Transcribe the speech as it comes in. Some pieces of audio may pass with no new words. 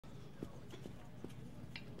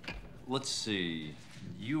let's see.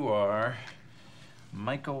 You are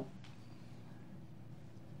Michael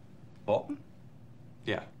Bolton?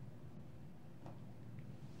 Yeah.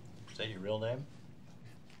 Is that your real name?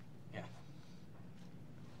 Yeah.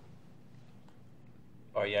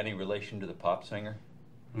 Are you any relation to the pop singer?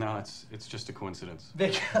 No, it's just a coincidence.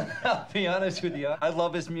 Vic, I'll be honest with you. I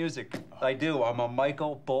love his music. I do. I'm a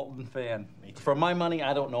Michael Bolton fan. Me too. For my money,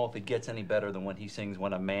 I don't know if it gets any better than when he sings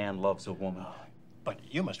 "When a Man Loves a Woman." Oh, but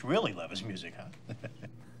you must really love his music, huh?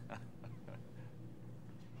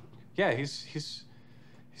 Yeah, he's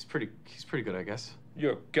pretty good, I guess.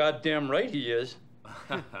 You're goddamn right he is.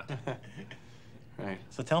 Right.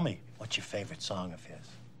 So tell me, what's your favorite song of his?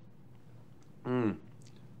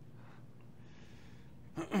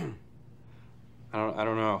 I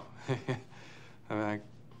don't know. I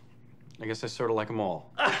guess I sort of like them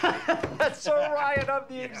all. That's so Ryan. I'm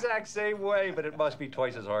the exact same way, but it must be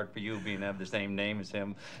twice as hard for you being have the same name as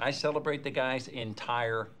him. I celebrate the guy's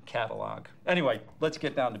entire catalog. Anyway, let's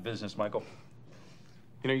get down to business, Michael.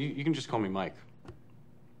 You know, you can just call me Mike.